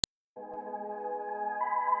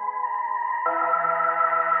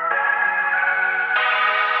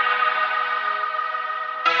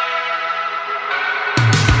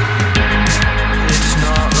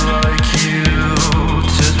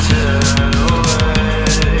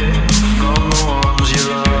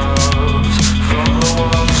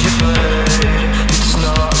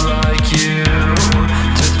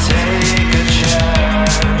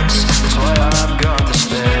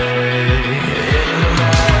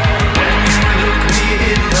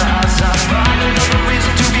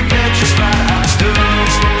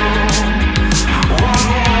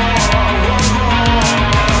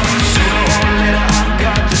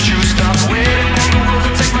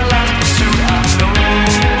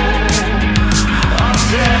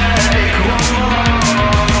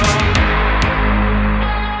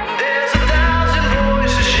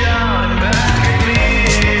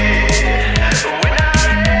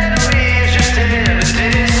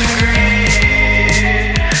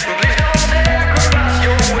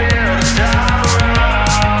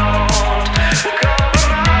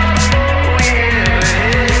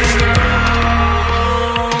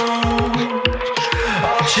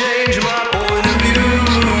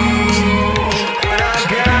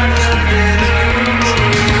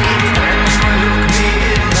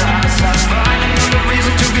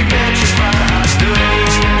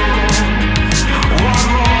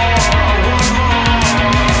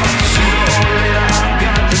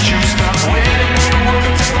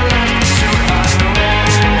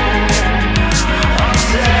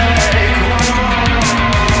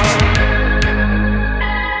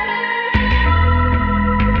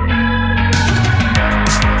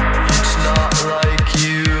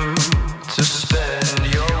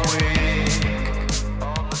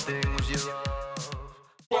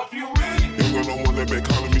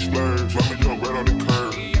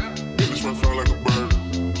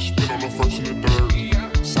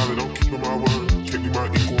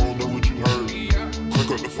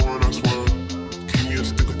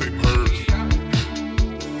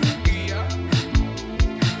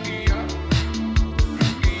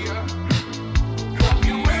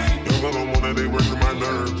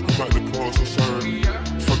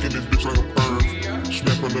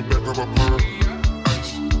got my perm.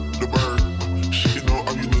 Ice, the bird. Shitting on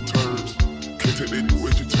all you little turds. Can't take that dick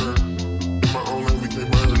with your turn. In my own lane we can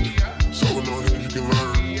merge. So with no hands you can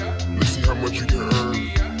learn. Let's see how much you can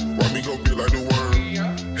earn. Why me go feel like the worm?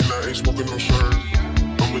 And I ain't smoking no shirt.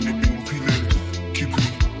 I'm in the BWP QP.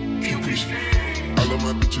 I love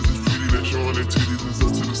my bitches, it's pretty. They're showing their titties, it's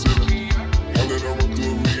up to the ceiling. I let her run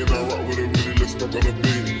through a million, I rock with her really, let's fuck on a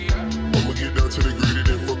bed. I'ma get down to the gritty,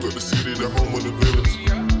 then fuck up the city, the home of the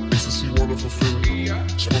villains. Ecstasy, wonderful feeling.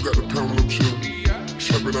 Smoke out the pound, I'm chillin'.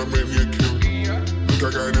 Trappin', I made me a killer. Look, I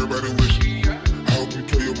got everybody wishing. I hope you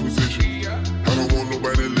play your position. I don't want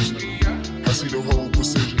nobody listening. I see the whole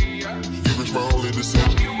precision. You reach my only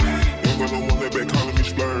decision. Don't got no one that back calling.